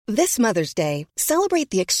This Mother's Day, celebrate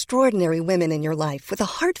the extraordinary women in your life with a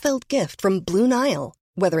heartfelt gift from Blue Nile.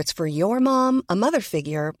 Whether it's for your mom, a mother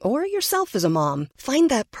figure, or yourself as a mom, find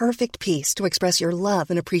that perfect piece to express your love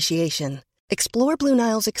and appreciation. Explore Blue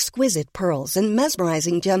Nile's exquisite pearls and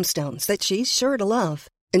mesmerizing gemstones that she's sure to love.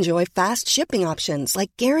 Enjoy fast shipping options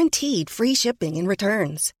like guaranteed free shipping and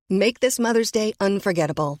returns. Make this Mother's Day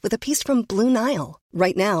unforgettable with a piece from Blue Nile.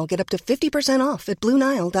 Right now, get up to 50% off at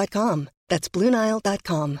BlueNile.com. That's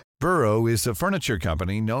BlueNile.com. Burrow is a furniture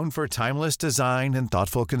company known for timeless design and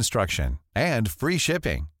thoughtful construction, and free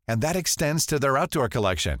shipping, and that extends to their outdoor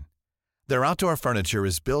collection. Their outdoor furniture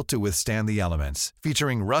is built to withstand the elements,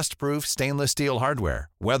 featuring rust-proof stainless steel hardware,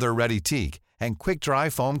 weather-ready teak, and quick-dry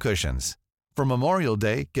foam cushions. For Memorial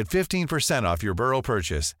Day, get 15% off your Burrow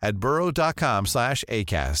purchase at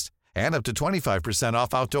burrow.com/ACAST and up to 25%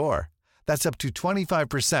 off outdoor. That's up to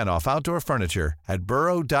 25% off outdoor furniture at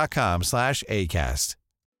burrow.com/ACAST.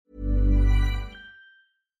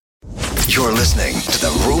 You're listening to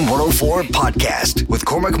the Room 104 podcast with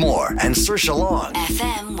Cormac Moore and Saoirse Long.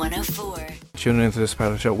 FM 104. Tuning into this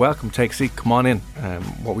part of the show, welcome, take a seat, come on in.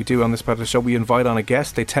 What we do on this part of the show, we invite on a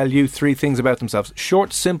guest. They tell you 3 things about themselves,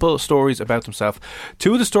 short, simple stories about themselves.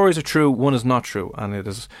 2 of the stories are true, 1 is not true, and it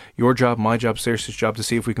is your job, my job, Saoirse's job to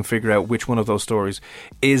see if we can figure out which one of those stories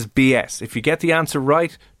is BS. If you get the answer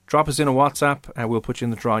right, drop us in a WhatsApp and we'll put you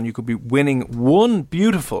in the draw, and you could be winning one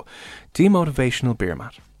beautiful demotivational beer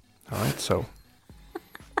mat. Alright, so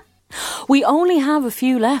we only have a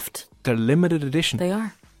few left. They're limited edition. They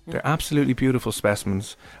are. They're absolutely beautiful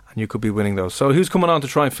specimens, and you could be winning those. So who's coming on to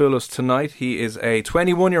try and fool us tonight? He is a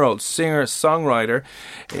 21-year-old singer-songwriter.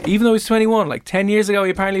 Even though he's 21, like 10 years ago,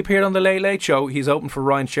 he apparently appeared on The Late Late Show. He's open for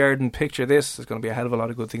Ryan Sheridan. Picture this. There's going to be a hell of a lot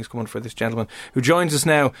of good things coming for this gentleman, who joins us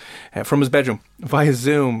now from his bedroom via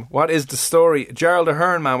Zoom. What is the story? Gerald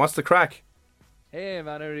Ahern, man, what's the crack? Hey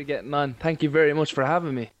man, how are you getting on? Thank you very much for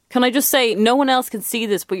having me. Can I just say, no one else can see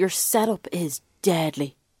this, but your setup is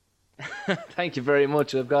deadly. Thank you very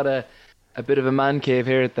much. I've got a bit of a man cave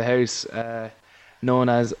here at the house, known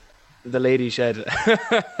as the Lady Shed.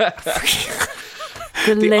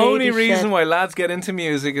 The only reason why lads get into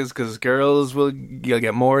music is because you'll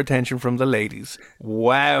get more attention from the ladies.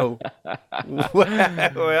 Wow. Wow,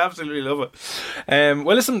 I absolutely love it.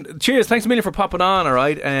 Well, listen, cheers. Thanks a million for popping on, all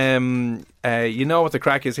right? You know what the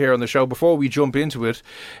crack is here on the show. Before we jump into it,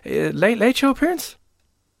 late show appearance?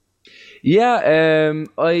 Yeah,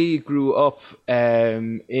 I grew up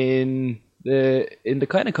in the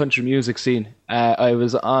kind of country music scene. I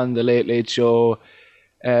was on the Late Late Show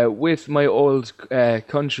with my old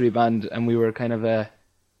country band, and we were kind of I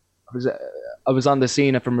was on the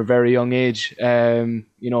scene from a very young age.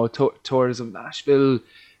 Tours of Nashville,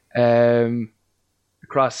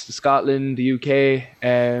 across Scotland, the UK.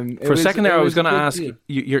 For a second there, I was going to ask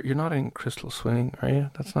you're not in Crystal Swing, are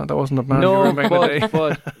you? That wasn't a band. No,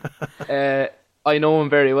 but I know them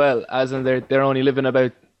very well. As in, they're only living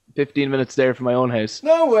about 15 minutes there from my own house.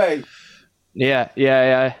 No way.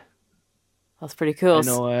 Yeah. That's pretty cool.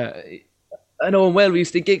 I know him well. We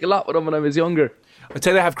used to gig a lot with him when I was younger. I'd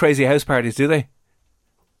say they have crazy house parties, do they?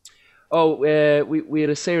 Oh, we had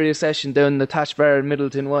a serious session down the Thatch Bar in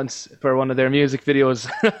Middleton once for one of their music videos.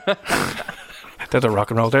 They're the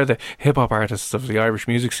rock and roll. They're the hip hop artists of the Irish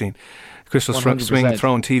music scene. Crystal 100%. Swing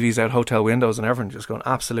throwing TVs out hotel windows and everyone just going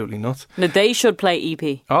absolutely nuts. Now they should play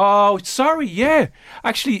EP. Oh, sorry, yeah.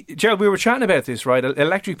 Actually, Gerald, we were chatting about this, right?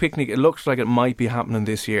 Electric Picnic, it looks like it might be happening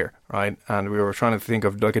this year, right? And we were trying to think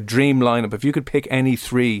of like a dream lineup. If you could pick any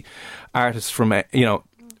 3 artists from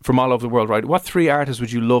all over the world, right? What 3 artists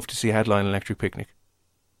would you love to see headline Electric Picnic?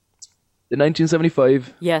 The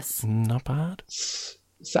 1975. Yes. Not bad.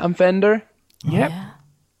 Sam Fender. Yep.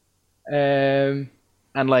 Yeah.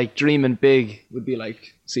 And like Dreaming Big would be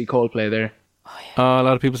like see Coldplay there. A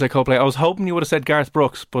lot of people say Coldplay. I was hoping you would have said Garth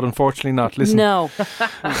Brooks, but unfortunately not. Listen. No.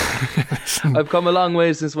 I've come a long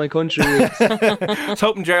way since my country roots. I was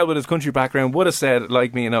hoping Gerald with his country background would have said,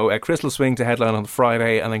 like me, Crystal Swing to headline on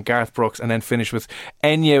Friday, and then Garth Brooks, and then finish with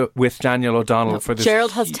Enya with Daniel O'Donnell for this.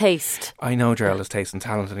 Gerald has taste. I know Gerald has taste and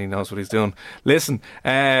talent, and he knows what he's doing. Listen,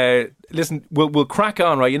 we'll crack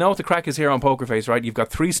on, right? You know what the crack is here on Poker Face, right? You've got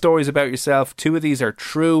 3 stories about yourself. 2 of these are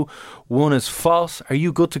true. 1 is false. Are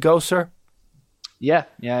you good to go, sir? Yeah,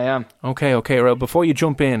 I am. Okay. Well, before you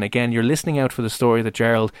jump in, again, you're listening out for the story that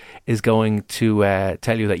Gerald is going to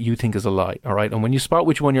tell you that you think is a lie, all right? And when you spot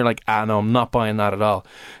which one you're like, no, I'm not buying that at all,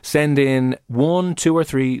 send in 1, 2 or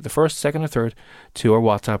 3, the first, second or third, to our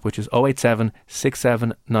WhatsApp, which is 087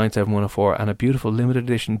 67 97104, and a beautiful limited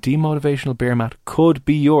edition demotivational beer mat could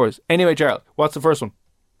be yours. Anyway, Gerald, what's the first one?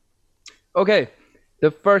 Okay,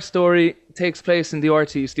 the first story takes place in the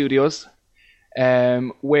RT studios,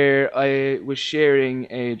 where I was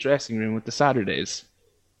sharing a dressing room with the Saturdays,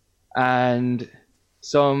 and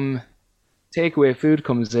some takeaway food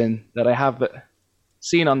comes in that I have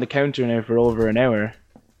seen on the counter now for over an hour,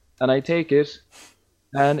 and I take it,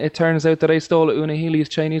 and it turns out that I stole Una Healy's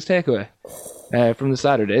Chinese takeaway from the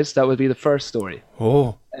Saturdays. That would be the first story.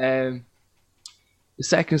 Oh. The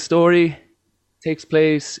second story takes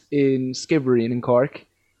place in Skibbereen in Cork,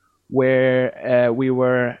 where we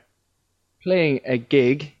were playing a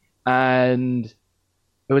gig, and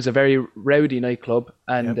it was a very rowdy nightclub,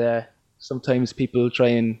 and sometimes people try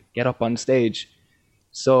and get up on stage.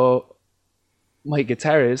 So my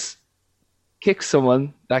guitarist kicks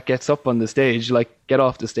someone that gets up on the stage, like get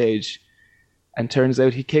off the stage, and turns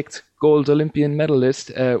out he kicked gold Olympian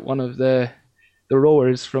medalist, one of the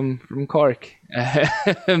rowers from Cork.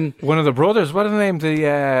 One of the brothers. What are the name?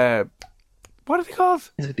 What are they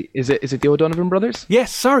called? Is it the O'Donovan brothers?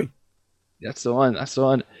 Yes, sorry. That's the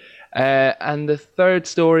one. And the third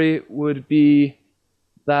story would be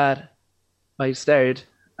that I starred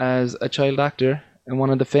as a child actor in one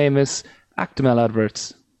of the famous Actimel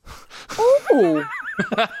adverts. Oh.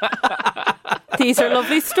 These are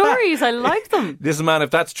lovely stories. I like them. Listen, man, if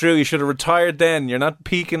that's true, you should have retired then. You're not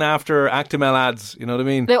peeking after Actimel ads. You know what I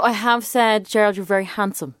mean? Now, I have said, Gerald, you're very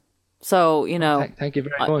handsome. So, you know. Thank you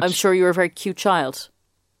very much. I'm sure you were a very cute child.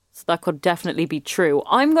 So that could definitely be true.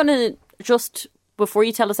 I'm going to just, before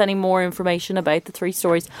you tell us any more information about the three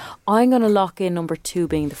stories, I'm going to lock in number 2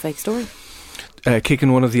 being the fake story.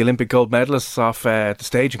 Kicking one of the Olympic gold medalists off the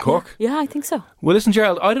stage in Cork. Yeah, I think so. Well, listen,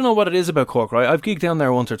 Gerald, I don't know what it is about Cork, right? I've gigged down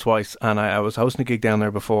there once or twice, and I was hosting a gig down there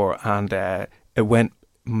before, and it went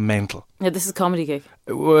mental. Yeah, this is a comedy gig.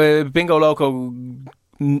 Bingo Loco,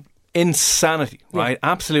 insanity, right?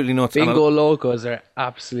 Absolutely nuts. Bingo Locos are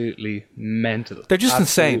absolutely mental. They're just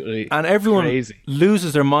insane. And everyone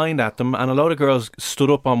loses their mind at them. And a load of girls stood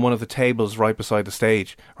up on one of the tables right beside the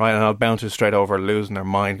stage, right? And bouncers straight over, losing their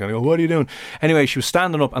mind, going, oh, what are you doing? Anyway, she was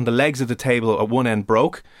standing up and the legs of the table at one end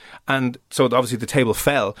broke. And so obviously the table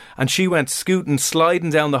fell. And she went scooting,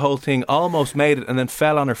 sliding down the whole thing, almost made it, and then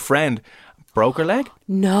fell on her friend. Broke her leg?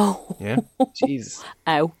 No. Yeah. Jeez.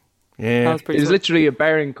 Ow. Yeah. It's literally a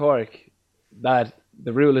bar in Cork that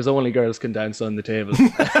the rule is only girls can dance on the table.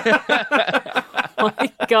 Oh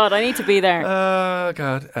my God, I need to be there. Oh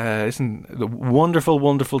God. Listen, the wonderful,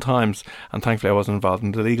 wonderful times. And thankfully I wasn't involved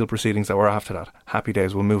in the legal proceedings that were after that. Happy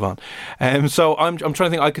days, we'll move on. So I'm trying to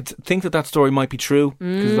think, I could think that story might be true,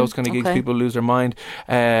 because those kind of gigs, people lose their mind.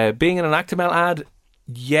 Being in an Actimel ad,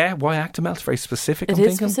 yeah, why Actimel? It's very specific, I'm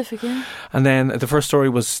thinking. Specific, yeah. And then the first story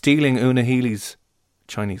was stealing Una Healy's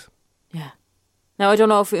Chinese. Yeah. Now, I don't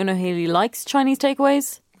know if Una Healy likes Chinese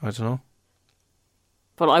takeaways. I don't know.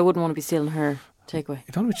 But I wouldn't want to be stealing her takeaway.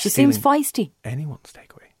 You don't know she seems feisty. Anyone's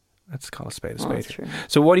takeaway. Let's call a spade a spade. That's true.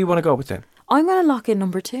 So what do you want to go with then? I'm going to lock in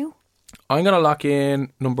number 2. I'm going to lock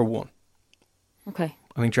in number 1. Okay.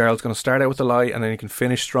 I think Gerald's going to start out with a lie, and then he can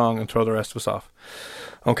finish strong and throw the rest of us off.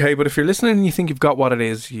 Okay, but if you're listening and you think you've got what it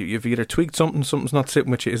is, you've either tweaked something, something's not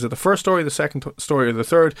sitting with you. Is it the first story, the second story, or the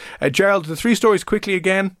third? Gerald, the 3 stories quickly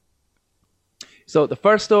again. So the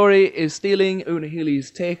first story is stealing Una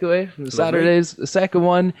Healy's takeaway from the Saturdays. The second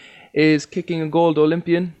one is kicking a gold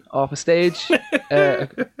Olympian off a stage.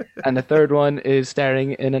 And the third one is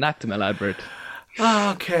starring in an Actimel advert.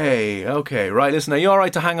 Okay. Right, listen, are you all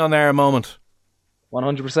right to hang on there a moment?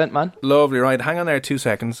 100%, man. Lovely, right. Hang on there 2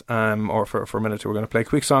 seconds, or for a minute. We're going to play a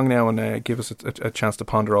quick song now and give us a chance to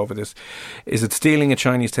ponder over this. Is it stealing a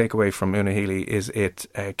Chinese takeaway from Una Healy? Is it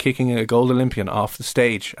kicking a gold Olympian off the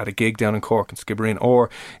stage at a gig down in Cork and Skibbereen? Or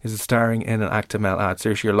is it starring in an Actimel ad?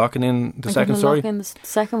 Seriously, you're locking in the second story? I'm going to lock in the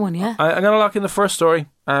second one, yeah. I'm going to lock in the first story.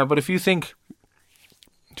 But if you think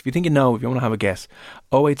you know, if you want to have a guess,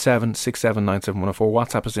 087 6797 104,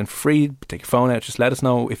 WhatsApp is in free. Take your phone out, just let us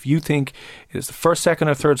know if you think it's the first, second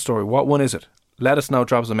or third story. What one is it? Let us know,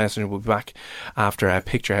 drop us a message, and we'll be back after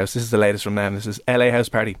Picture House. This is the latest from them. This is LA House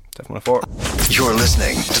Party, 714. You're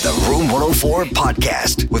listening to the Room 104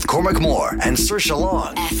 podcast with Cormac Moore and Saoirse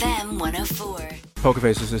Long. FM 104. Poker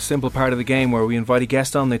Face is a simple part of the game where we invite a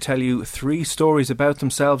guest on. They tell you 3 stories about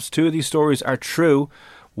themselves. 2 of these stories are true.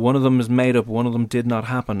 One of them is made up, one of them did not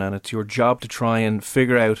happen, and it's your job to try and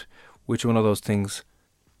figure out which one of those things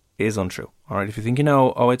is untrue. Alright, if you think you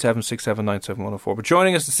know, 087 6797 104. But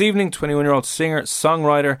joining us this evening, 21-year-old singer,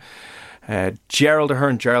 songwriter, Gerald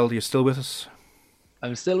Ahern. Gerald, are you still with us?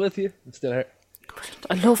 I'm still with you. I'm still here.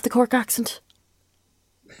 I love the Cork accent.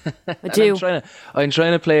 I do. I'm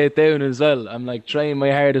trying to play it down as well. I'm like trying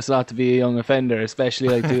my hardest not to be a young offender, especially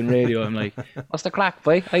like doing radio. I'm like, what's the crack,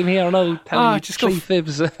 boy? I'm here now. Tell me just three go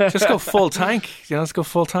fibs. Just go full tank. Let's go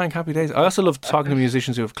full tank. Happy days. I also love talking to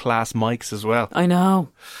musicians who have class mics as well. I know.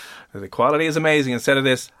 The quality is amazing. Instead of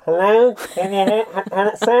this, hello, hello.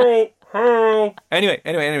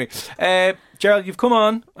 Anyway. Gerald, you've come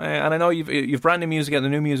on, and I know you've brand new music out. The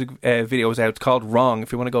new music video is out. It's called Wrong.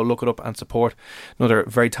 If you want to go look it up and support another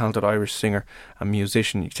very talented Irish singer and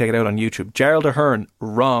musician, you can check it out on YouTube. Gerald Ahern,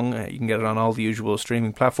 Wrong. You can get it on all the usual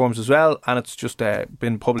streaming platforms as well, and it's just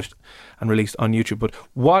been published and released on YouTube. But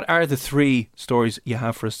what are the 3 stories you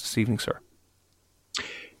have for us this evening, sir?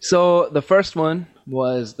 So the first one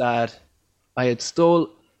was that I had stole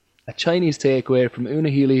a Chinese takeaway from Una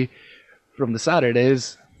Healy from the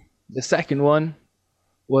Saturdays. The second one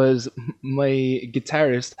was my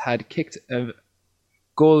guitarist had kicked a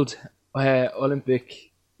gold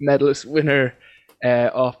Olympic medalist winner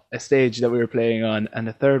off a stage that we were playing on. And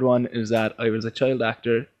the third one is that I was a child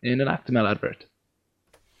actor in an Actimel advert.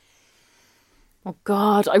 Oh,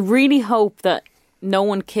 God. I really hope that no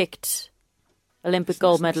one kicked Olympic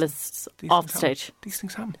gold medalists off the stage. These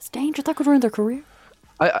things happen. It's dangerous. That could ruin their career.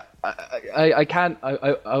 I can't.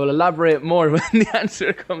 I will elaborate more when the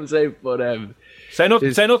answer comes out. But say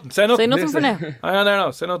nothing. Say nothing for now. Hang on there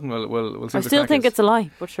now. Say nothing. We'll see. I still think it's a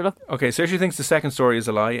lie, but sure, look. Okay, Saoirse thinks the second story is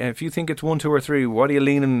a lie. If you think it's 1, 2, or 3, what are you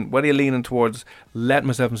leaning towards? Let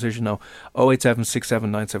myself and Saoirse know.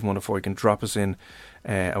 08767971004. You can drop us in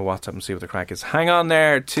a WhatsApp and see what the crack is. Hang on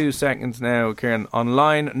there 2 seconds now, Kieran. On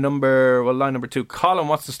line number 2. Colin,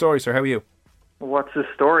 what's the story, sir? How are you? What's the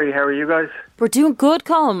story? How are you guys? We're doing good,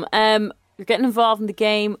 Colm. You're getting involved in the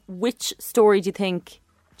game. Which story do you think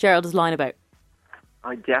Gerald is lying about?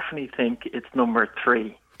 I definitely think it's number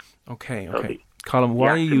 3. Okay. Colin, why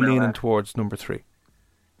are you leaning towards number 3?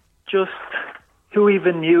 Just who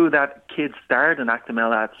even knew that kids starred in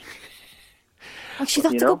Actimel ads? Actually,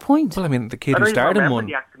 that's a good point. Well, I mean, the kid who starred in one. I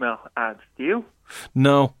don't remember the Actimel ads. Do you?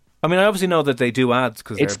 No. I mean, I obviously know that they do ads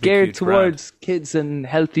because it's geared towards kids and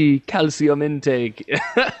healthy calcium intake.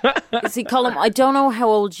 See, Colm, I don't know how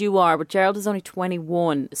old you are, but Gerald is only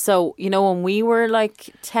 21. So, when we were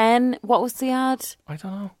like 10, what was the ad? I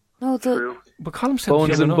don't know. No, True. But Colm said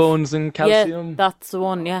bones and calcium. Yeah, that's the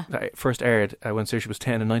one. Yeah. That first aired when Saoirse was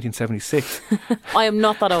 10 in 1976. I am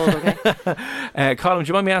not that old. Okay. Colm, do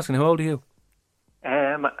you mind me asking how old are you?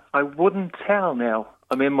 I wouldn't tell now.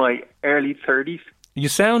 I'm in my early 30s. You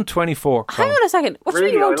sound 24. Hang on a second. What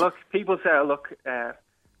really? do you mean? People say I look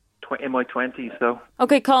in my 20s. So.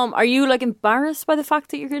 Okay, Colm, are you like embarrassed by the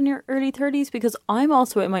fact that you're in your early 30s? Because I'm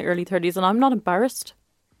also in my early 30s and I'm not embarrassed.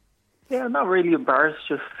 Yeah, I'm not really embarrassed.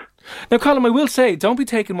 Just now, Colm, I will say, don't be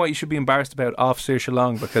taking what you should be embarrassed about off Saoirse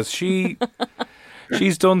Long because she's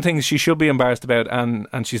done things she should be embarrassed about and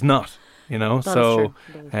she's not. So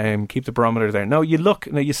keep the barometer there. No, you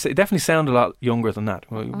definitely sound a lot younger than that.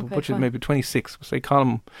 We'll put you maybe 26. We'll say,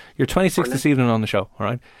 Colm, you're 26 this evening on the show, all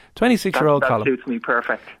right? 26-year-old Colm. That suits me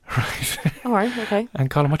perfect. Right. All right, okay. And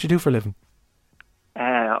Colm, what do you do for a living?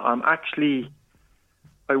 I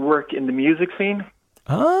work in the music scene.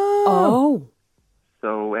 Oh.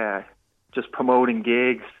 So just promoting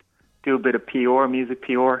gigs, do a bit of PR, music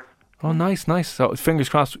PR. Oh, nice. So fingers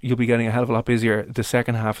crossed you'll be getting a hell of a lot busier the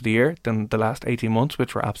second half of the year than the last 18 months,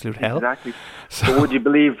 which were absolute hell. Exactly. So would you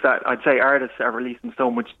believe that I'd say artists are releasing so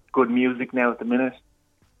much good music now at the minute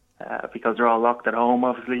because they're all locked at home,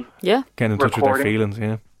 obviously. Yeah. Getting in touch with their feelings,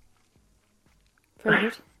 yeah. Very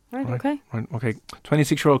good. Right, okay.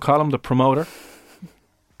 26-year-old Colm, the promoter.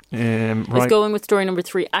 He's going with story number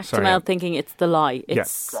 3. Actimel thinking it's the lie.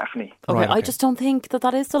 It's definitely. Okay, right, okay. I just don't think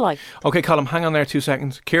that is the lie. Okay, Colm, hang on there 2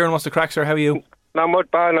 seconds. Kieran, what's the crack, sir? How are you? Not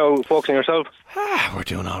much bad now, focusing yourself. We're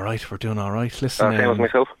doing all right. Listen, same as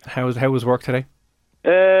myself. How was work today?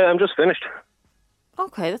 I'm just finished.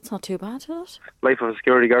 Okay, that's not too bad, is it? Life of a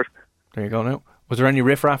security guard. There you go now. Was there any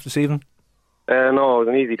riff-raff this evening? No, it was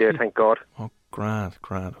an easy day, thank God. Oh, grand.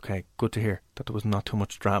 Okay, good to hear that there was not too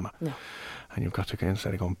much drama. No. And you've got to,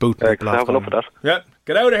 instead of going boot. I have enough of that. Yeah,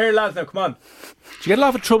 get out of here, lads, now, come on. Do you get a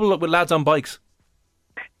lot of trouble with lads on bikes?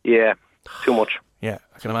 Yeah, too much. Yeah,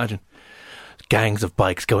 I can imagine. Gangs of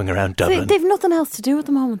bikes going around Dublin. They've nothing else to do at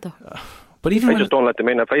the moment, though. But even I just don't let them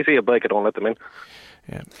in. If I see a bike, I don't let them in.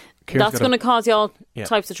 Yeah. That's going to cause you all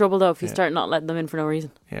types of trouble, though, if you start not letting them in for no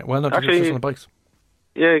reason. Yeah, well, not actually, just on the bikes.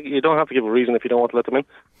 Yeah, you don't have to give a reason if you don't want to let them in.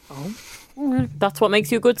 Oh, that's what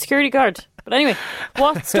makes you a good security guard. But anyway,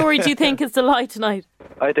 what story do you think is the lie tonight?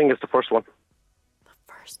 I think it's the first one. The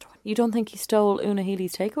first one. You don't think he stole Una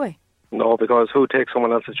Healy's takeaway? No, because who takes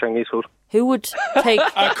someone else's Chinese food? Who would take...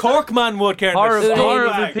 A Cork man would, Kieran.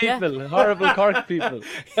 Horrible people. Horrible Cork people.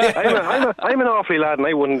 I'm an awfully lad and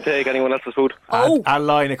I wouldn't take anyone else's food. Oh! A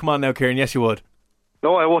line. Come on now, Kieran. Yes, you would.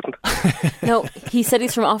 No, I wouldn't. No, he said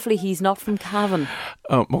he's from Offaly. He's not from Cavan.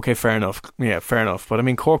 Oh, okay, fair enough. Yeah, fair enough. But I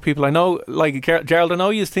mean, Cork people, I know, like, Gerald, I know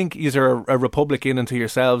you think you're a republic in unto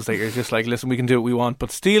yourselves, that you're just like, listen, we can do what we want.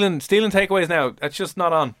 But stealing takeaways now, that's just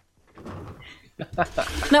not on.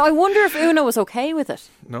 Now, I wonder if Una was okay with it.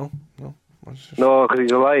 No. No, because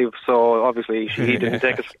he's alive, so obviously he didn't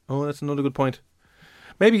take it. Oh, that's another good point.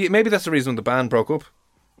 Maybe that's the reason the band broke up.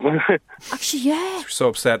 Actually, yeah. She was so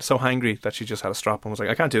upset, so hangry that she just had a strap and was like,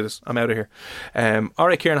 I can't do this, I'm out of here.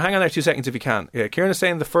 Alright, Kieran, hang on there 2 seconds if you can. Kieran is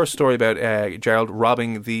saying the first story about Gerald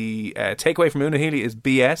robbing the takeaway from Una Healy is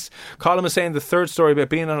BS. Colin is saying the third story about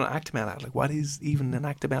being on an Actimel ad. Like, what is even an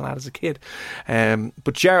Actimel ad as a kid?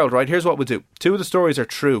 But Gerald, right, here's what we'll do. 2 of the stories are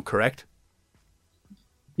true, correct?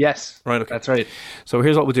 Yes. Right, okay. That's right. So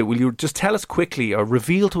here's what we'll do. Will you just tell us quickly or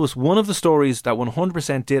reveal to us one of the stories that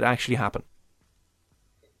 100% did actually happen?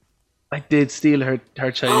 I did steal her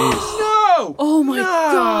Chinese. No! Oh my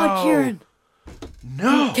God, Kieran.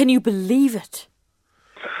 No! Can you believe it?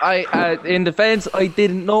 I in defence, I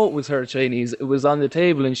didn't know it was her Chinese. It was on the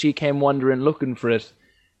table and she came wandering looking for it.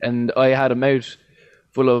 And I had a mouth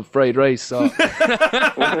full of fried rice, so...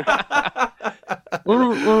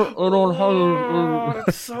 Oh,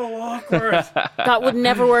 that's so awkward. That would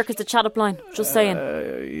never work as a chat-up line. Just saying.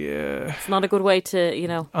 Yeah. It's not a good way to, you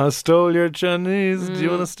know... I stole your Chinese. Do you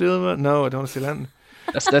want to steal my... No, I don't want to steal anything.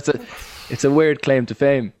 It's a weird claim to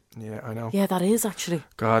fame. Yeah, I know. Yeah, that is actually.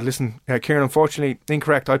 God, listen, Kieran, unfortunately,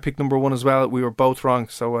 incorrect. I picked number 1 as well. We were both wrong,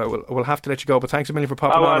 so we'll have to let you go. But thanks a million for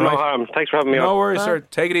popping on, no right? harm. Thanks for having me on. No worries, sir.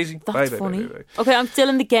 Take it easy. That's Bye, funny. bye. Okay, I'm still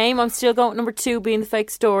in the game. I'm still going with number 2 being the fake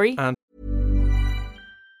story.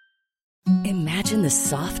 Imagine the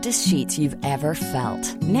softest sheets you've ever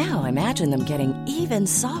felt. Now imagine them getting even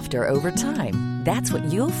softer over time. That's what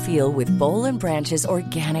you'll feel with Boll & Branch's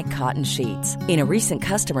organic cotton sheets. In a recent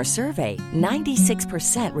customer survey,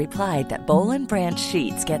 96% replied that Boll & Branch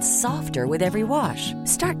sheets get softer with every wash.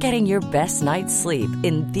 Start getting your best night's sleep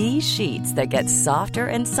in these sheets that get softer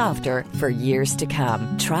and softer for years to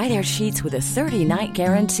come. Try their sheets with a 30-night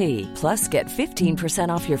guarantee. Plus, get 15%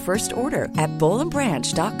 off your first order at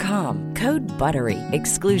bollandbranch.com. Code BUTTERY.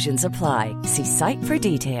 Exclusions apply. See site for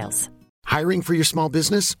details. Hiring for your small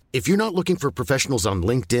business? If you're not looking for professionals on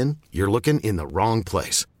LinkedIn, you're looking in the wrong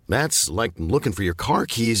place. That's like looking for your car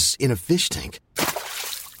keys in a fish tank.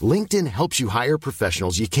 LinkedIn helps you hire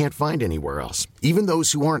professionals you can't find anywhere else, even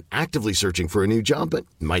those who aren't actively searching for a new job but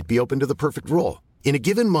might be open to the perfect role. In a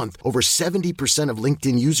given month, over 70% of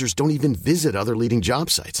LinkedIn users don't even visit other leading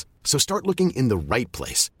job sites. So start looking in the right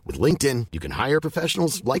place. With LinkedIn, you can hire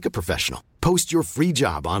professionals like a professional. Post your free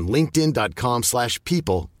job on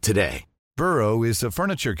linkedin.com/people today. Burrow is a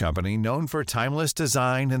furniture company known for timeless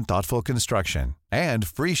design and thoughtful construction and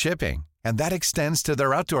free shipping. And that extends to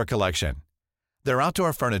their outdoor collection. Their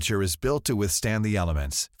outdoor furniture is built to withstand the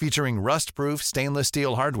elements, featuring rust-proof stainless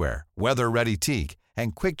steel hardware, weather-ready teak,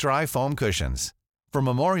 and quick-dry foam cushions. For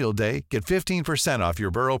Memorial Day, get 15% off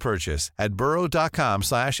your Burrow purchase at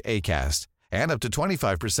burrow.com/ACAST and up to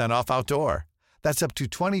 25% off outdoor. That's up to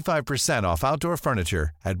 25% off outdoor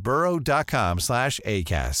furniture at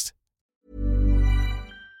burrow.com/ACAST.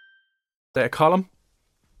 Colin?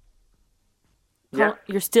 Yeah.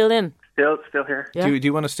 You're still in? Still here. Yeah. Do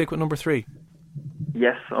you want to stick with number 3?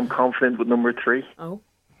 Yes, I'm confident with number 3. Oh.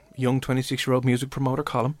 Young 26-year-old music promoter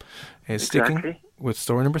Colin is Exactly. sticking with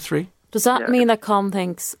story number 3. Does that mean that Colin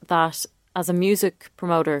thinks that as a music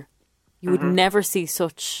promoter, you would never see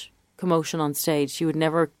such commotion on stage? You would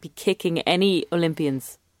never be kicking any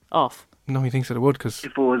Olympians off? No, he thinks that it would because...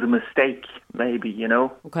 If it was a mistake, maybe, you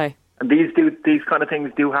know. Okay. And these kind of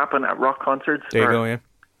things do happen at rock concerts. There you go, yeah.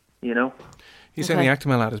 You know. He's saying the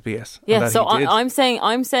Actimel ad is BS. Yeah, so I'm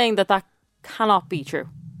saying that cannot be true.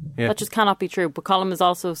 Yeah. That just cannot be true. But Colin is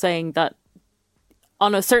also saying that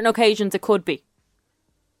on a certain occasions it could be.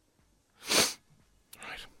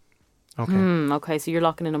 Okay. Okay, so you're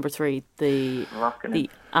locking in number 3, the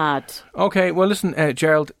ad. Okay, well listen,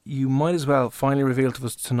 Gerald, you might as well finally reveal to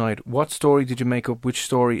us tonight, what story did you make up, which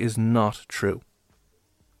story is not true?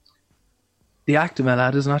 The Actimel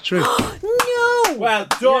ad is not true. No! Well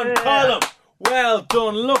done, Colin! Well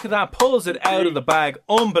done, look at that, pulls it out of the bag,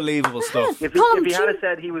 unbelievable stuff. If he had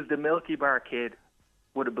said he was the Milky Bar kid,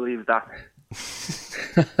 would have believed that.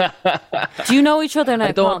 Do you know each other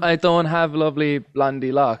now, Colin? I don't have lovely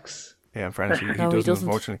blondie locks. Yeah, in fairness, he No, he doesn't, doesn't.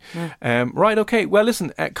 unfortunately. Yeah. Right, okay. Well,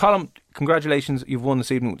 listen, Colin, congratulations, you've won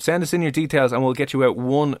this evening. Send us in your details and we'll get you out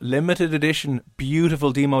one limited edition,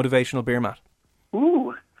 beautiful demotivational beer mat.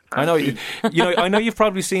 Ooh. I know, I know you've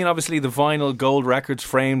probably seen, obviously, the vinyl gold records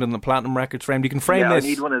framed and the platinum records framed. You can frame this. I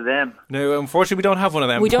need one of them. No, unfortunately, we don't have one of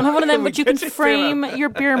them. We don't have one of them, but you can frame your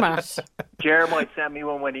beer mat. Jer might send me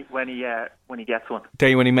one when he gets one. Tell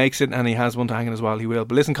you, when he makes it and he has one to hang in as well, he will.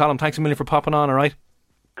 But listen, Colin, thanks a million for popping on, all right?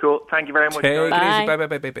 Cool. Thank you very much. Take it easy.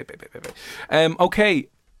 Bye. Okay,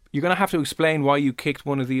 you're going to have to explain why you kicked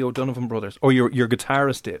one of the O'Donovan brothers, or your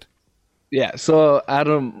guitarist did. Yeah, so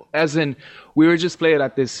Adam, as in, we were just playing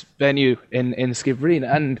at this venue in Skibbereen,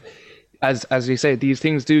 and as you say, these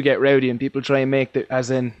things do get rowdy, and people try and make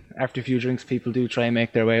after a few drinks, people do try and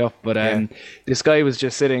make their way up. But this guy was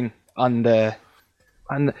just sitting on the,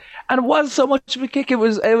 and it was so much of a kick. It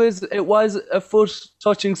was a foot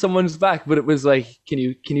touching someone's back, but it was like, can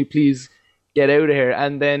you please get out of here?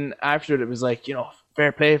 And then after it was like,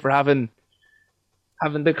 fair play for having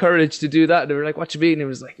the courage to do that. They were like, what you mean? It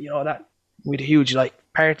was like, that. We had a huge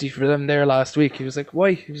party for them there last week. He was like,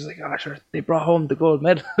 why? He was like, sure, they brought home the gold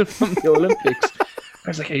medal from the Olympics. I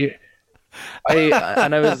was like,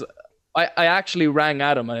 I actually rang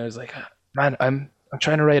Adam and I was like, man, I'm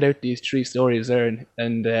trying to write out these 3 stories there,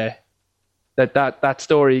 and that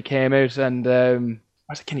story came out, and I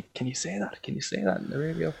was like, can you say that? Can you say that in the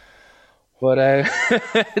radio? But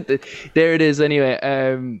there it is anyway.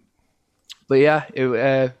 But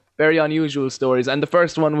yeah, very unusual stories. And the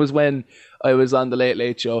first one was when I was on the Late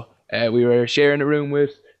Late Show. We were sharing a room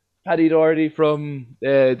with Paddy Doherty from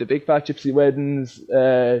the Big Fat Gypsy Weddings,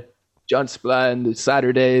 John Spillane, the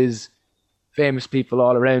Saturdays, famous people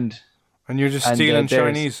all around. And you're just stealing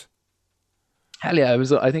Chinese? Hell yeah,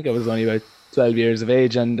 I think I was only about 12 years of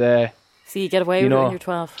age, and so you get away with it when you're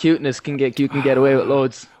 12. Cuteness can get away with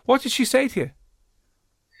loads. What did she say to you?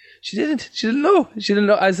 She didn't know.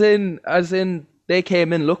 As in they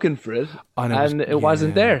came in looking for it, and it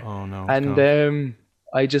wasn't there. Oh no! And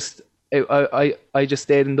I just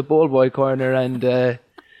stayed in the ball boy corner and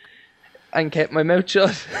kept my mouth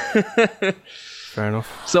shut. Fair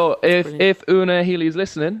enough. So if Una Healy's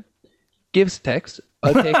listening, give us a text.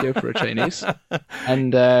 I'll take you for a Chinese.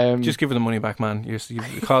 And just give her the money back, man.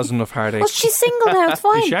 You've caused enough heartache. Well, she's single now. It's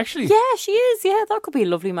fine. Is she actually? Yeah, she is. Yeah, that could be a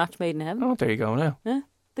lovely match made in heaven. Oh, there you go now. Yeah,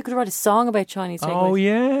 they could write a song about Chinese. Oh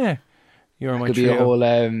yeah. You're my could trio. be a whole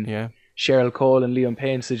Cheryl Cole and Liam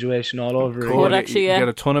Payne situation all over. Could actually, you get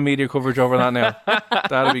a ton of media coverage over that now.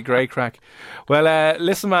 That'll be great crack. Well,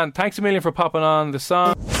 listen, man, thanks a million for popping on the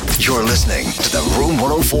song. You're listening to the Room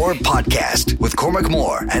 104 podcast with Cormac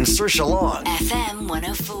Moore and Saoirse Long. FM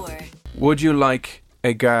 104. Would you like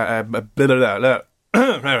a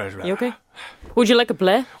You okay? Would you like a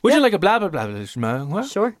blah? Would you like a blah blah blah blah? What?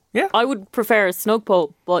 Sure. Yeah. I would prefer a snug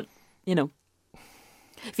pull, but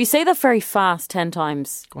if you say that very fast 10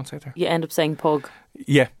 times, go on, say it there. You end up saying pug.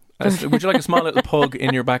 Yeah. Would you like a small little pug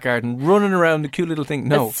in your back garden running around, the cute little thing?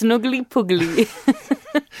 No. A snuggly puggly.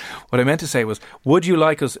 What I meant to say was, would you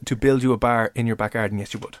like us to build you a bar in your back garden?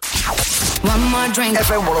 Yes, you would. One more drink.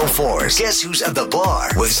 FM 104's Guess Who's at the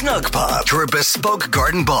Bar with Snug Pub, your bespoke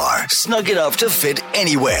garden bar. Snug enough to fit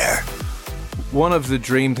anywhere. One of the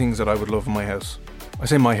dream things that I would love in my house. I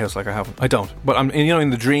say my house like I haven't. I don't. But I'm in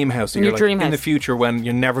the dream house. In your dream house. In the future when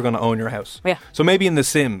you're never going to own your house. Yeah. So maybe in The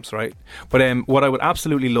Sims, right? But what I would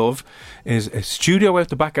absolutely love is a studio out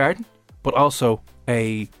the back garden, but also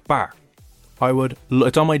a bar.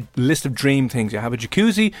 It's on my list of dream things. You have a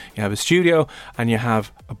jacuzzi, you have a studio, and you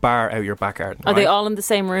have a bar out your back garden. Are they all in the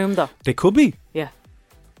same room though? They could be. Yeah.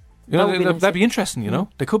 That'd be interesting,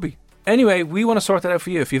 They could be. Anyway, we want to sort that out for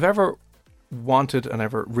you. If you've ever wanted and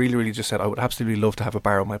ever really, really just said, I would absolutely love to have a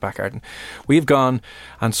bar in my back garden, we've gone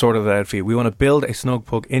and sorted that out for you. We want to build a snug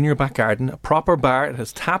pub in your back garden, a proper bar. It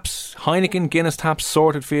has taps, Heineken, Guinness taps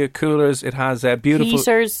sorted for you, coolers. It has beautiful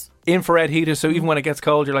heaters, infrared heaters, so even when it gets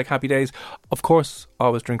cold you're like happy days. Of course,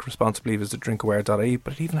 always drink responsibly. Visit drinkaware.ie,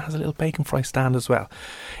 but it even has a little bacon fry stand as well.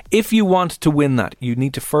 If you want to win that, you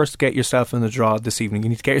need to first get yourself in the draw this evening. You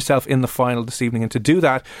need to get yourself in the final this evening, and to do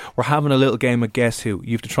that we're having a little game of Guess Who.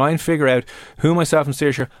 You have to try and figure out who myself and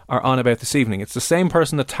Saoirse are on about this evening. It's the same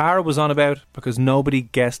person that Tara was on about because nobody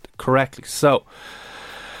guessed correctly. So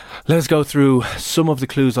let's go through some of the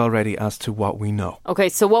clues already as to what we know. Okay,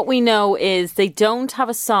 so what we know is they don't have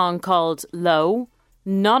a song called Low,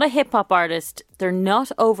 not a hip-hop artist, they're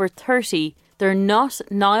not over 30, they're not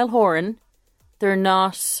Niall Horan, they're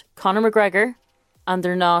not Conor McGregor, and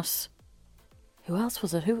they're not... Who else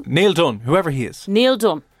was it? Who? Neil Dunn, whoever he is. Neil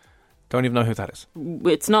Dunn. Don't even know who that is.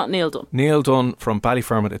 It's not Neil Dunn. Neil Dunn from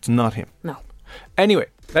Ballyfermot, it's not him. No. Anyway,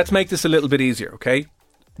 let's make this a little bit easier, okay?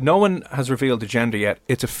 no one has revealed the gender yet.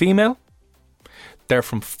 It's a female. They're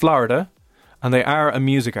from Florida, and they are a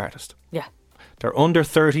music artist. Yeah. They're under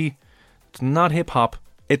 30. It's not hip hop.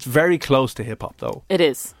 It's very close to hip hop, though. It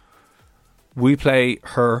is. We play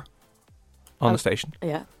her on the station.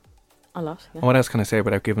 Yeah. A lot. Yeah. And what else can I say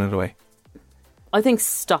without giving it away? I think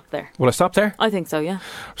stop there. Will I stop there? I think so, yeah.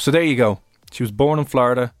 So there you go. She was born in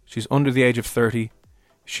Florida. She's under the age of 30.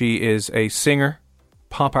 She is a singer,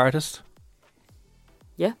 pop artist.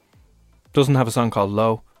 Yeah. Doesn't have a song called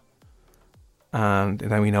Low. And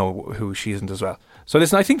then we know who she isn't as well. So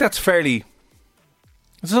listen, I think that's fairly...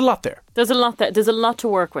 There's a lot there. There's a lot there. There's a lot to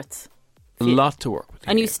work with. A lot to work with.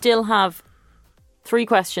 And you still have 3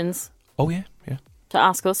 questions. Oh, yeah, yeah. To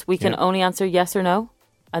ask us. We can only answer yes or no,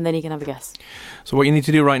 and then you can have a guess. So what you need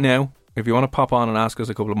to do right now, if you want to pop on and ask us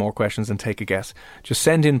a couple of more questions and take a guess, just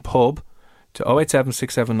send in pub to 087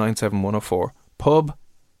 6797 104. Pub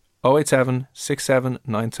 087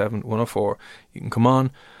 6797 104. You can come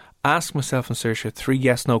on, ask myself and Saoirse 3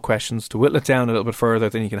 yes-no questions to whittle it down a little bit further,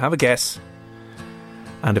 then you can have a guess.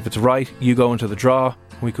 And if it's right, you go into the draw.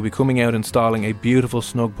 We could be coming out installing a beautiful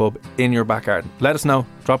snug pub in your back garden. Let us know.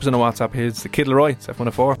 Drop us in a WhatsApp. Here's the Kid Leroy. It's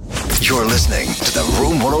F104. You're listening to the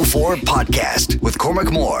Room 104 podcast with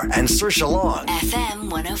Cormac Moore and Saoirse Long.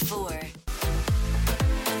 FM 104.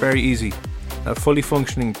 Very easy. A fully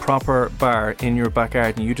functioning proper bar in your back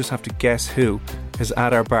garden. You just have to guess who is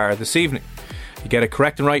at our bar this evening. You get it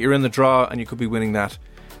correct and right, you're in the draw, and you could be winning that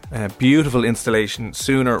beautiful installation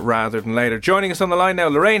sooner rather than later. Joining us on the line now,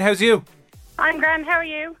 Lorraine, how's you? I'm grand, how are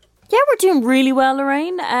you? Yeah, we're doing really well,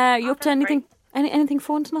 Lorraine. You up to anything anything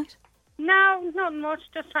fun tonight? No, not much,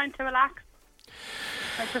 just trying to relax.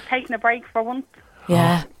 I'm just taking a break for once.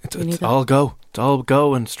 Yeah. It's all go. It's all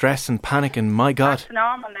go and stress and panic and my God. That's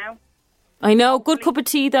normal now. I know, good cup of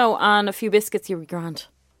tea though and a few biscuits, you'll be grand.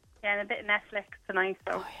 Yeah, and a bit of Netflix tonight,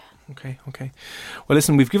 so... Okay. Well,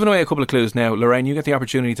 listen, we've given away a couple of clues now. Lorraine, you get the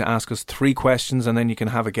opportunity to ask us 3 questions and then you can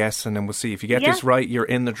have a guess and then we'll see. If you get this right, you're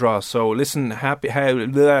in the draw. So listen, we'll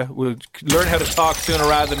learn how to talk sooner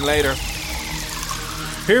rather than later.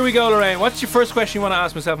 Here we go, Lorraine. What's your first question you want to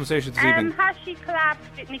ask myself and Saoirse this evening? Has she collabed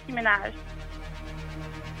with Nicki Minaj?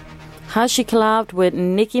 Has she collabed with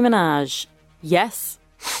Nicki Minaj? Yes.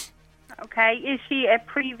 Okay. Is she a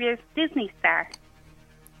previous Disney star?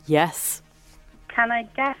 Yes. Can I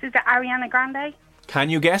guess? Is it Ariana Grande? Can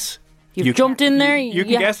you guess? You jumped in there. You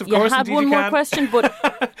can guess, of course. You had one more question,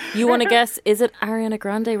 but you want to guess, is it Ariana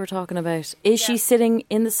Grande we're talking about? Is she sitting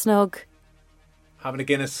in the snug? Having a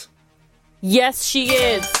Guinness. Yes, she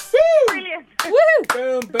is. Brilliant.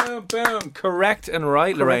 Woo! Boom. Correct and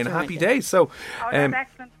right, Lorraine. Happy days. So, that's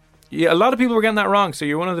excellent. yeah, a lot of people were getting that wrong, so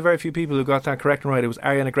you're one of the very few people who got that correct and right. It was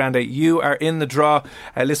Ariana Grande. You are in the draw.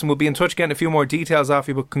 Listen, we'll be in touch getting a few more details off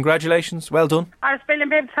you, but congratulations. Well done. I was feeling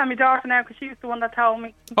able to tell my daughter now because she was the one that told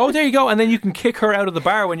me. Oh, there you go. And then you can kick her out of the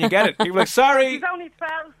bar when you get it. You're like, sorry. She's only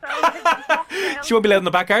 12, so... She won't be allowed in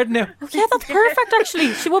the back garden now. Oh, yeah, that's perfect,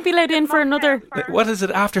 actually. She won't be allowed in for another... What is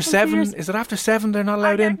it, after 7? Is it after 7 they're not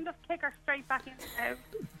allowed in? I can just kick her straight back in the house.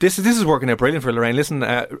 This is working out brilliant for Lorraine. Listen,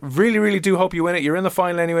 really do hope you win it. You're in the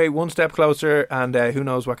final anyway, one step closer, and who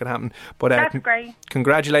knows what can happen. But that's great.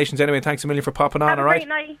 Congratulations anyway. Thanks a million for popping on. Have all a right. great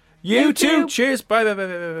night. You too. Cheers. Bye.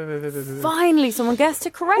 Finally, someone guessed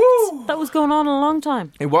it correct. Woo! That was going on a long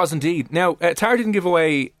time. It was indeed. Now, Tara didn't give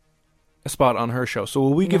away a spot on her show, so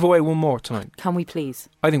will we give away one more tonight? Can we please?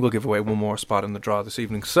 I think we'll give away one more spot in the draw this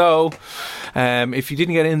evening. So, if you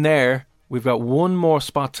didn't get in there, we've got one more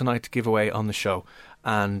spot tonight to give away on the show.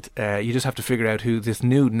 And you just have to figure out who this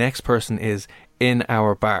new next person is in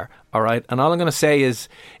our bar. All right? And all I'm going to say is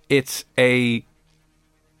it's an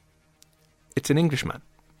Englishman.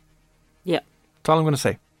 Yeah. That's all I'm going to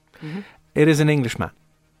say. Mm-hmm. It is an Englishman.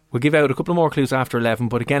 We'll give out a couple of more clues after 11.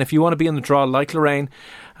 But again, if you want to be in the draw like Lorraine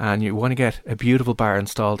and you want to get a beautiful bar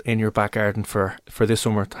installed in your back garden for this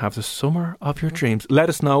summer, to have the summer of your dreams, let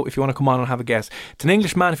us know if you want to come on and have a guess. It's an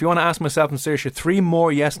Englishman. If you want to ask myself and Saoirse 3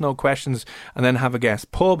 more yes-no questions and then have a guess.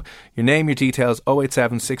 Pub, your name, your details,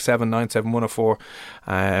 087 6797 104.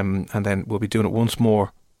 And then we'll be doing it once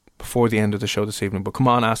more before the end of the show this evening. But come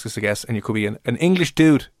on, ask us a guess, and you could be an English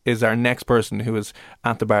dude is our next person who is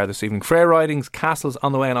at the bar this evening. Frere Ridings, Castles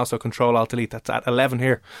on the way, and also Control Alt Delete. That's at 11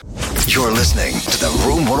 here. You're listening to the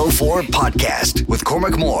Room 104 podcast with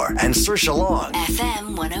Cormac Moore and Saoirse Long.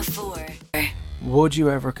 FM 104. Would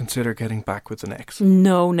you ever consider getting back with an ex?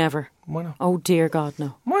 No, never. Why not? Oh dear God,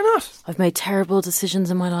 no. Why not? I've made terrible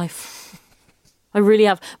decisions in my life. I really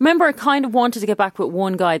have. Remember, I kind of wanted to get back with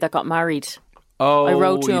one guy that got married. Oh, I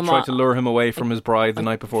wrote to him tried to lure him away from his bride the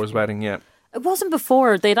night before his wedding, yeah. It wasn't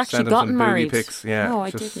before they'd actually Send him gotten some married. booby pics. Yeah, no,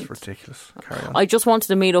 I just didn't. ridiculous. Carry on. I just wanted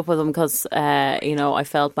to meet up with him because, I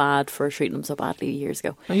felt bad for treating him so badly years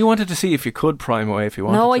ago. Now, you wanted to see if you could prime away if you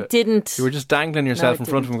wanted to. No, I didn't. You were just dangling yourself No, I in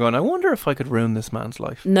front of him going, I wonder if I could ruin this man's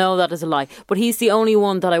life. No, that is a lie. But he's the only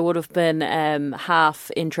one that I would have been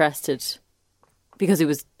half interested because he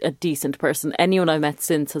was a decent person. Anyone I've met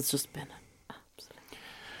since has just been absolutely.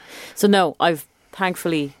 So no, I've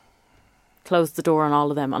thankfully closed the door on all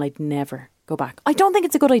of them and I'd never go back. I don't think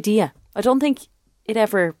it's a good idea. I don't think it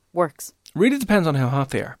ever works. Really depends on how hot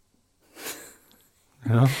they are.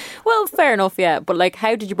 You know? Well, fair enough, yeah. But like,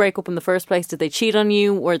 how did you break up in the first place? Did they cheat on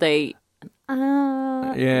you? Were they...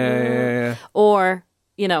 Yeah. Or,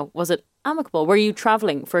 was it amicable? Were you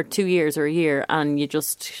travelling for 2 years or a year and you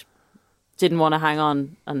just didn't want to hang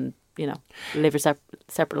on and, live your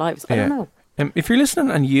separate lives? I don't know. If you're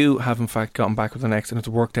listening and you have in fact gotten back with an ex and it's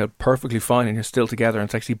worked out perfectly fine and you're still together and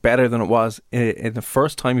it's actually better than it was in the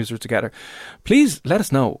first time you were together, please let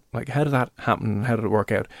us know. Like, how did that happen? How did it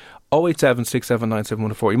work out? 087 679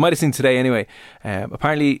 7104. You might have seen today anyway.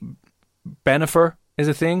 Apparently, Benifer is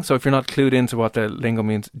a thing. So if you're not clued into what the lingo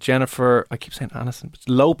means, Jennifer, I keep saying Aniston, but it's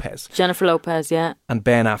Lopez. Jennifer Lopez, yeah. And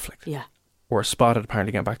Ben Affleck. Yeah. Were spotted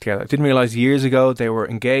apparently getting back together. I didn't realise years ago they were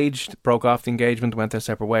engaged, broke off the engagement, went their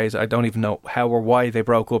separate ways. I don't even know how or why they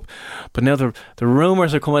broke up. But now the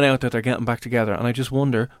rumours are coming out that they're getting back together. And I just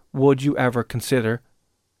wonder, would you ever consider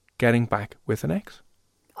getting back with an ex?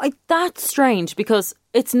 That's strange because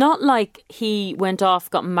it's not like he went off,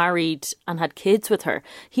 got married and had kids with her.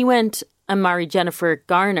 He went and married Jennifer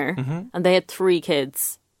Garner and they had 3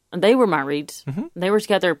 kids. And they were married. And they were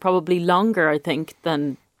together probably longer, I think,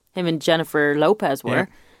 than him and Jennifer Lopez were. Yeah.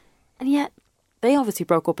 And yet, they obviously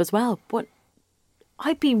broke up as well. But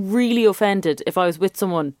I'd be really offended if I was with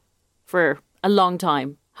someone for a long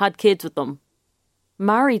time, had kids with them,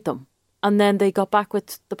 married them, and then they got back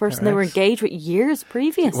with the person they were engaged with years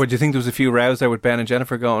previous. What, do you think there was a few rows there with Ben and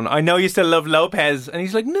Jennifer going, I know you still love Lopez? And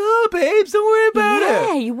he's like, no, babes, don't worry about it.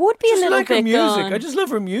 Yeah, you would be just a little like bit her music. gone. I just love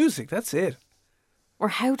her music. That's it. Or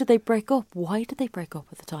how did they break up? Why did they break up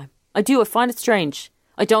at the time? I find it strange.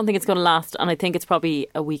 I don't think it's going to last, and I think it's probably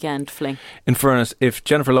a weekend fling. In fairness, if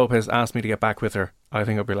Jennifer Lopez asked me to get back with her, I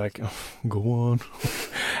think I'd be like, oh, go on.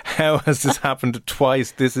 How has this happened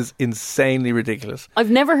twice? This is insanely ridiculous.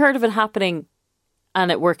 I've never heard of it happening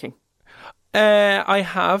and it working. I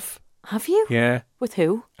have. Have you? Yeah. With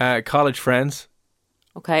who? College friends.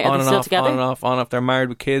 Okay, are they still together? On and off. They're married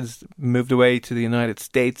with kids, moved away to the United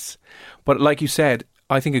States. But like you said,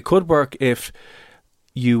 I think it could work if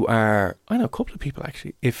you are, I know a couple of people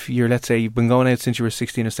actually, if you're, let's say you've been going out since you were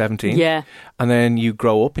 16 or 17, yeah, and then you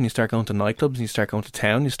grow up and you start going to nightclubs and you start going to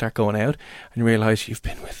town, you start going out and you realise you've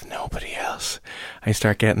been with nobody else and you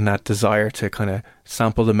start getting that desire to kind of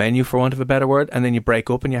sample the menu, for want of a better word, and then you break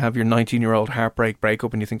up and you have your 19-year-old heartbreak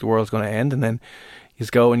breakup and you think the world's going to end, and then you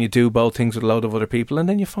just go and you do both things with a load of other people and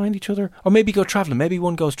then you find each other. Or maybe you go travelling. Maybe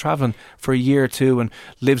one goes travelling for a year or two and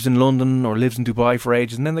lives in London or lives in Dubai for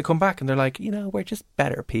ages, and then they come back and they're like, we're just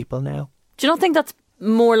better people now. Do you not think that's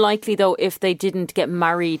more likely though if they didn't get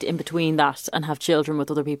married in between that and have children with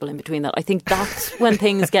other people in between that? I think that's when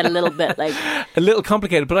things get a little bit like a little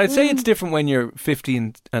complicated. But I'd say it's different when you're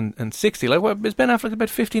 50 and 60. Like, what, is Ben Affleck about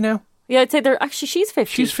 50 now? Yeah, I'd say they're actually, she's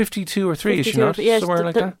 50. She's 52 or 3, is she not? Yeah, somewhere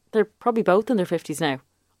like that. They're probably both in their 50s now.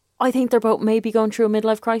 I think they're both maybe going through a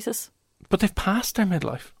midlife crisis. But they've passed their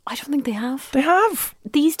midlife. I don't think they have. They have.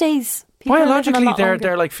 These days, people biologically, are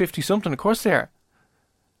they're like 50 something. Of course they are.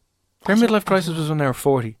 Their midlife crisis was when they were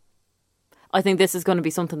 40. I think this is going to be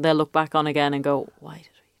something they'll look back on again and go, why did we?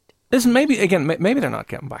 Listen, maybe they're not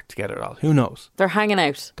getting back together at all. Who knows? They're hanging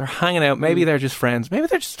out. Maybe they're just friends. Maybe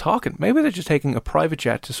they're just talking. Maybe they're just taking a private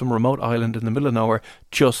jet to some remote island in the middle of nowhere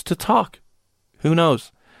just to talk. Who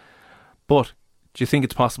knows? But do you think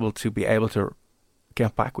it's possible to be able to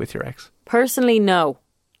get back with your ex? Personally, no.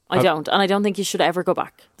 I don't. And I don't think you should ever go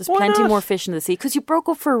back. There's plenty more fish in the sea because you broke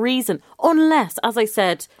up for a reason. Unless, as I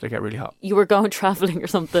said, they get really hot. You were going travelling or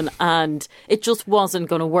something and it just wasn't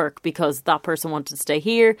going to work because that person wanted to stay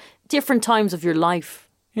here. Different times of your life.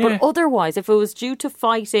 Yeah. But otherwise, if it was due to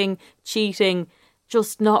fighting, cheating,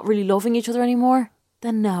 just not really loving each other anymore,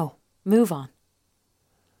 then no. Move on.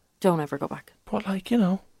 Don't ever go back. But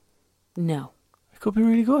No. It could be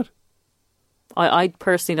really good. I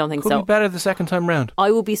personally don't think so. Could be better the second time round. I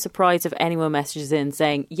will be surprised if anyone messages in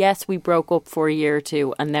saying, yes, we broke up for a year or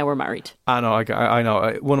two and now we're married. I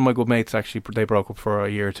know. One of my good mates, actually, they broke up for a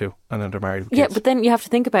year or two and then they're married with kids. Yeah, but then you have to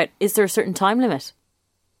think about, is there a certain time limit?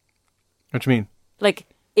 What do you mean? Like,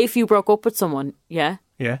 if you broke up with someone, yeah?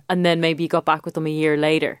 Yeah. And then maybe you got back with them a year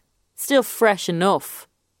later. Still fresh enough.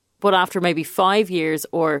 But after maybe 5 years,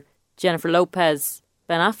 or Jennifer Lopez,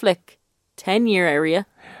 Ben Affleck, 10-year area,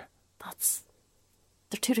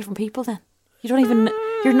 they're two different people then.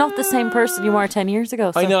 You're not the same person you were 10 years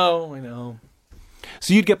ago. So. I know.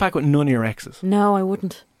 So you'd get back with none of your exes? No, I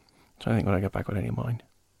wouldn't. I think would I get back with any of mine?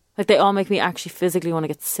 Like, they all make me actually physically want to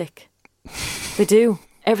get sick. They do.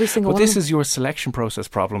 Every single one. But this is your selection process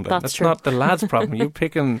problem then. That's true. not the lad's problem. You're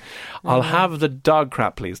picking, I'll have the dog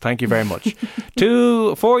crap, please. Thank you very much.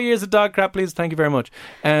 4 years of dog crap, please. Thank you very much.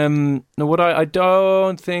 No, I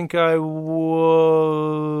don't think I would.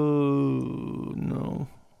 No.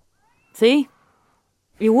 See?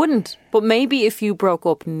 You wouldn't. But maybe if you broke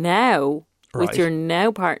up now with your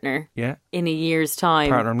now partner in a year's time.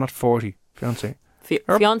 Partner, I'm not 40. Fiancé.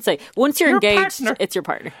 Fiance. Once you're engaged, partner. it's your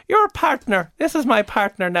partner. Your partner. This is my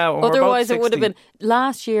partner now. Otherwise, it would have been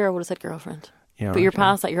last year. I would have said girlfriend. Yeah, but you're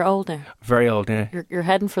past that. You're old now. Very old. Yeah. You're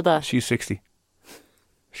heading for that. She's 60.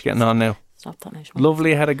 She's getting on now. Stop that now.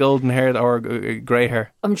 Lovely head of golden hair or grey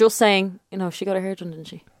hair. I'm just saying. She got her hair done, didn't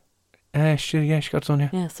she? She got it done. Yeah.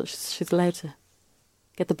 Yeah. So she's allowed to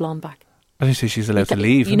get the blonde back. I didn't say she's allowed to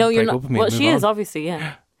leave. You're break not. Up with me Well, and she move is on. obviously.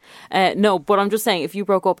 Yeah. No, but I'm just saying, if you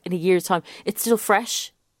broke up in a year's time, it's still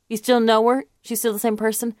fresh. You still know her. She's still the same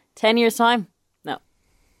person. 10 years' time? No.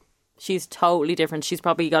 She's totally different. She's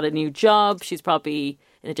probably got a new job. She's probably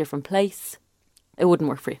in a different place. It wouldn't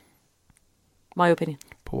work for you. My opinion.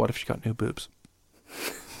 But what if she got new boobs?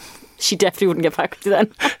 She definitely wouldn't get back with you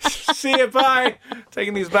then. See you, bye.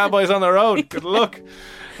 Taking these bad boys on the road. Good luck.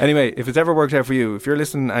 Anyway, if it's ever worked out for you, if you're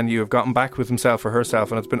listening and you have gotten back with himself or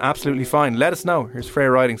herself and it's been absolutely fine, let us know. Here's Freya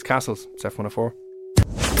Ridings, Castles. It's F104.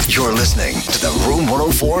 You're listening to the Room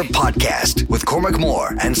 104 podcast with Cormac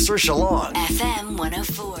Moore and Saoirse Long. FM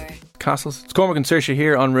 104. Castles. It's Cormac and Saoirse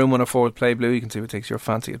here on Room 104 with Play Blue. You can see what takes your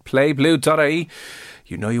fancy at playblue.ie.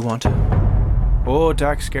 You know you want to. Oh,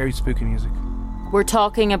 dark, scary, spooky music. We're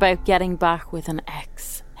talking about getting back with an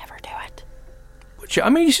ex. Never do it.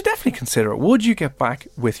 You should definitely consider it. Would you get back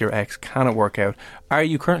with your ex? Can it work out? Are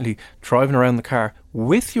you currently driving around the car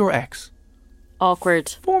with your ex? Awkward.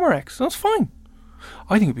 Former ex. That's fine.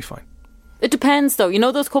 I think it'd be fine. It depends, though. You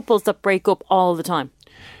know those couples that break up all the time?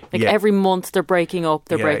 Like every month they're breaking up,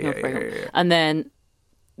 breaking up. And then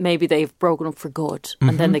maybe they've broken up for good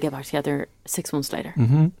and then they get back together 6 months later.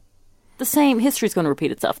 Mm-hmm. The same history's going to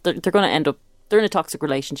repeat itself. They're going to end up, they're in a toxic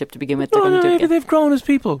relationship to begin with. They're No, going to do it again. they've grown as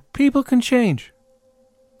people. People can change.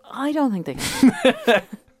 I don't think they can.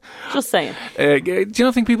 Just saying. Do you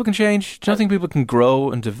not think people can change? Do you not think people can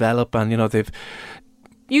grow and develop and, they've...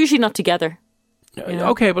 Usually not together.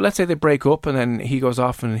 Okay, but let's say they break up and then he goes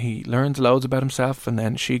off and he learns loads about himself and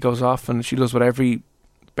then she goes off and she does what every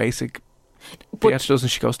basic bitch does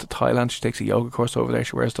and she goes to Thailand. She takes a yoga course over there.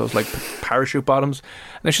 She wears those like parachute bottoms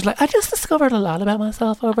and then she's like, I just discovered a lot about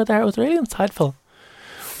myself over there. It was really insightful.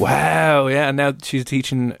 Wow, yeah. And now she's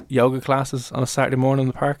teaching yoga classes on a Saturday morning in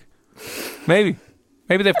the park. Maybe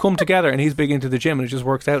they've come together and he's big into the gym and it just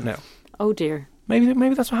works out now. Oh dear. Maybe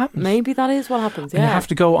that's what happens. Maybe that is what happens, yeah. And you have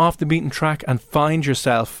to go off the beaten track and find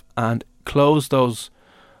yourself and close those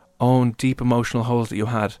own deep emotional holes that you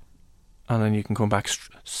had. And then you can come back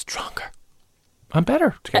stronger and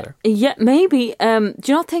better together. Yeah, maybe. Do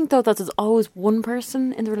you not think, though, that there's always one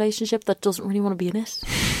person in the relationship that doesn't really want to be in it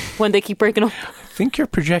when they keep breaking up? I think you're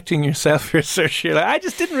projecting yourself here, Saoirse. You're like, I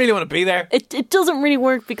just didn't really want to be there. It doesn't really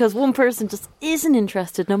work because one person just isn't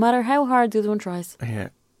interested, no matter how hard the other one tries. Yeah.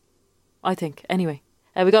 I think. Anyway,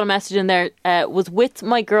 we got a message in there. Was with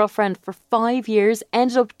my girlfriend for 5 years,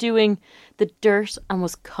 ended up doing the dirt and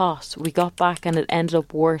was caught. We got back and it ended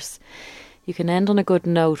up worse. You can end on a good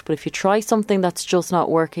note, but if you try something that's just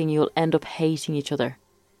not working, you'll end up hating each other,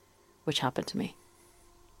 which happened to me.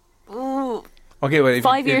 Ooh. Okay, well,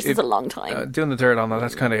 5 years is a long time. Doing the dirt on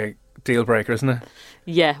that's kind of a deal breaker, isn't it?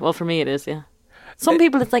 Yeah, well, for me it is, yeah. Some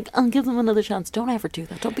people, it's like, I'll give them another chance. Don't ever do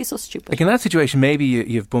that. Don't be so stupid. Like in that situation, maybe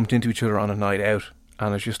you've bumped into each other on a night out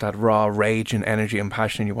and there's just that raw rage and energy and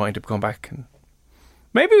passion and you wind up going back and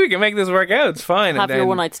maybe we can make this work out. It's fine. Have your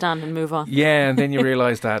one night stand and move on. Yeah, and then you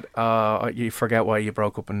realise that you forget why you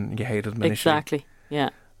broke up and you hated them initially. Exactly, yeah.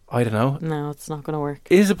 I don't know. No, it's not going to work.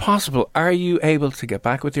 Is it possible? Are you able to get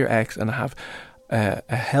back with your ex and have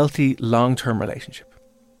a healthy long-term relationship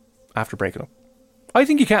after breaking up? I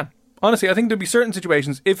think you can. Honestly, I think there'd be certain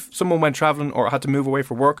situations if someone went travelling or had to move away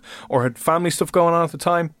for work or had family stuff going on at the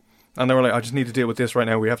time and they were like, I just need to deal with this right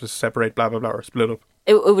now, we have to separate, blah, blah, blah, or split up.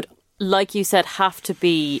 It would, like you said, have to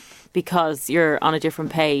be because you're on a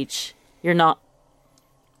different page. You're not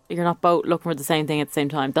both looking for the same thing at the same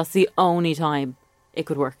time. That's the only time it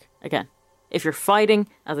could work again. If you're fighting,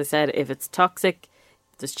 as I said, if it's toxic,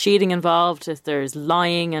 there's cheating involved, if there's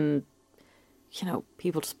lying and, you know,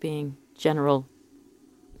 people just being general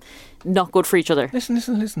not good for each other. Listen. It's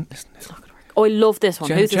not going to work. Oh, I love this one.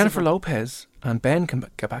 Who's this Jennifer one? Lopez and Ben can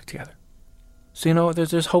get back together. So, you know,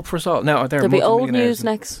 there's hope for us all. Now, There'll be old news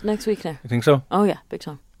next week now. You think so? Oh, yeah, big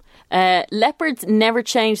time. Leopards never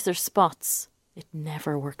change their spots. It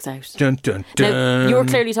never works out. Dun, dun, dun. Now, you were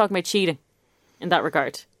clearly talking about cheating in that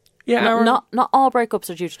regard. Yeah. Not all breakups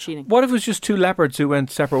are due to cheating. What if it was just two leopards who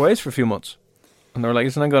went separate ways for a few months? And they were like,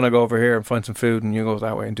 listen, I'm going to go over here and find some food and you go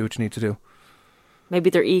that way and do what you need to do. Maybe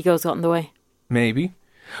their egos got in the way. Maybe.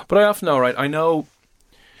 But I often know, right? I know...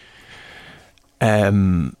 how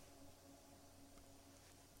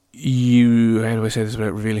do I say this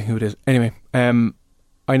without revealing who it is? Anyway,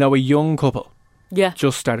 I know a young couple. Yeah.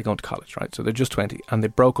 Just started going to college, right? So they're just 20 and they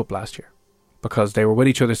broke up last year because they were with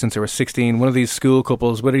each other since they were 16. One of these school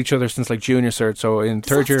couples with each other since like junior cert. So in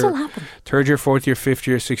third year, fourth year, fifth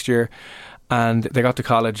year, sixth year. And they got to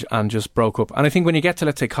college and just broke up. And I think when you get to,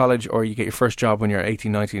 let's say, college or you get your first job when you're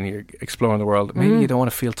 18, 19 and you're exploring the world, maybe you don't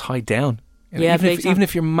want to feel tied down. Yeah, even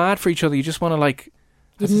if you're mad for each other, you just want to like...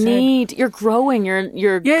 You're growing.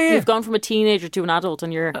 You've gone from a teenager to an adult,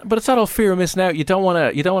 and you're. But it's not all fear of missing out. You don't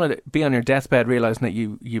want to be on your deathbed realizing that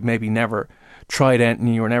you maybe never tried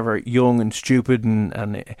anything. You were never young and stupid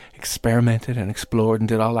and experimented and explored and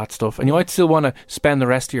did all that stuff. And you might still want to spend the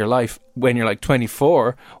rest of your life when you're like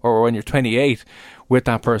 24 or when you're 28 with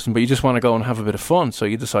that person, but you just want to go and have a bit of fun. So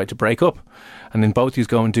you decide to break up, and then both of you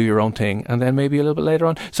go and do your own thing, and then maybe a little bit later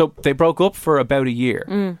on. So they broke up for about a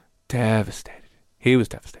year. Devastated. He was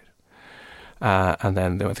devastated. And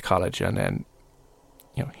then they went to college, and then,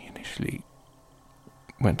 you know, he initially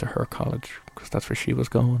went to her college because that's where she was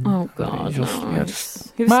going. Oh, God. He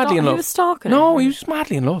was madly in love. He was stalking No, her. he was just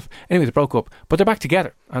madly in love. Anyway, they broke up, but they're back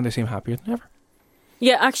together, and they seem happier than ever.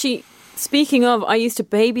 Yeah, actually, speaking of, I used to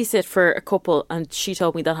babysit for a couple, and she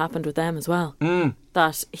told me that happened with them as well.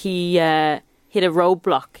 That he hit a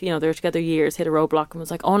roadblock. You know, they were together years, hit a roadblock and was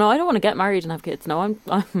like, oh no, I don't want to get married and have kids. No, I'm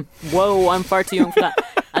far too young for that.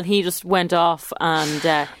 And he just went off,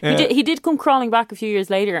 and he did come crawling back a few years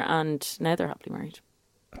later, and now they're happily married.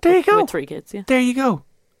 There you go. With 3 kids, yeah. There you go.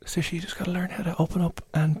 So you just got to learn how to open up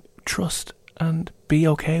and trust and be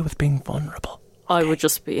okay with being vulnerable. I would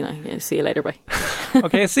just be, see you later, bye.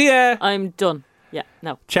 Okay, see ya. I'm done. Yeah,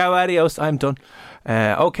 no. Ciao, adios, I'm done.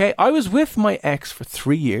 Okay, I was with my ex for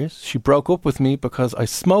 3 years. She broke up with me because I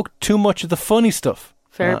smoked too much of the funny stuff.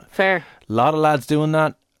 Fair. A lot of lads doing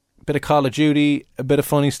that. A bit of Call of Duty, a bit of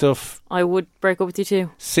funny stuff. I would break up with you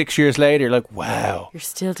too. 6 years later, you're like, wow. You're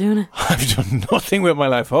still doing it. I've done nothing with my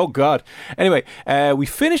life. Oh, God. Anyway, we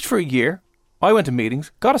finished for a year. I went to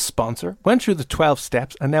meetings, got a sponsor, went through the 12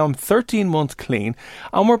 steps, and now I'm 13 months clean.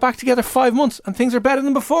 And we're back together 5 months, and things are better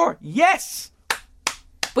than before. Yes!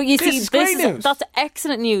 But you see, that's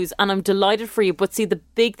excellent news, and I'm delighted for you. But see, the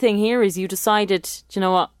big thing here is you decided, do you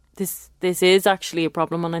know what, this is actually a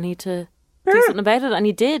problem, and I need to do something about it, and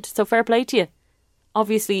you did. So fair play to you.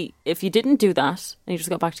 Obviously, if you didn't do that and you just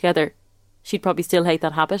got back together, she'd probably still hate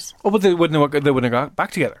that habit. Oh, but they wouldn't have got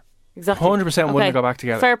back together. Exactly. 100% wouldn't have got back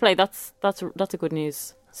together. Fair play. That's a good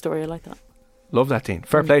news story. I like that. Love that, Dean.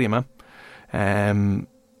 Fair play to you, man.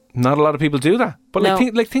 Not a lot of people do that, but No.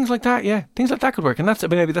 things like that, yeah, things like that could work, and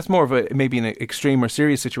maybe that's more of an extreme or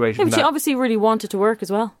serious situation. Yeah, but you obviously really want it to work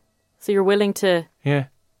as well, so you're willing to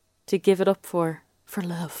give it up for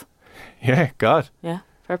love. Yeah, God. Yeah,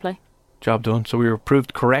 fair play. Job done. So we were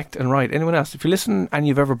proved correct and right. Anyone else? If you listen and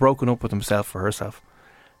you've ever broken up with himself or herself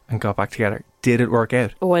and got back together, did it work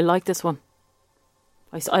out? Oh, I like this one.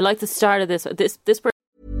 I like the start of this. This person.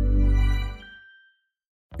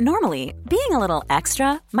 Normally, being a little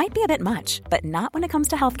extra might be a bit much, but not when it comes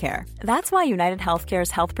to healthcare. That's why United Healthcare's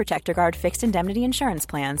Health Protector Guard fixed indemnity insurance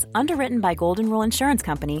plans, underwritten by Golden Rule Insurance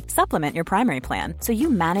Company, supplement your primary plan so you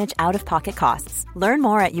manage out-of-pocket costs. Learn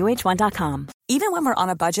more at uh1.com. Even when we're on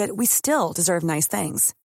a budget, we still deserve nice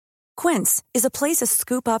things. Quince is a place to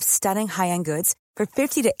scoop up stunning high-end goods for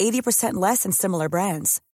 50 to 80% less than similar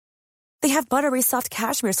brands. They have buttery soft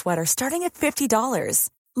cashmere sweaters starting at $50,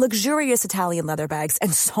 luxurious Italian leather bags,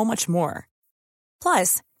 and so much more.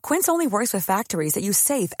 Plus, Quince only works with factories that use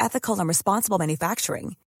safe, ethical, and responsible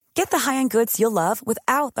manufacturing. Get the high-end goods you'll love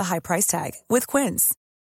without the high price tag with Quince.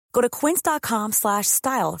 Go to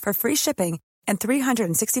quince.com/style for free shipping and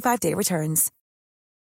 365-day returns.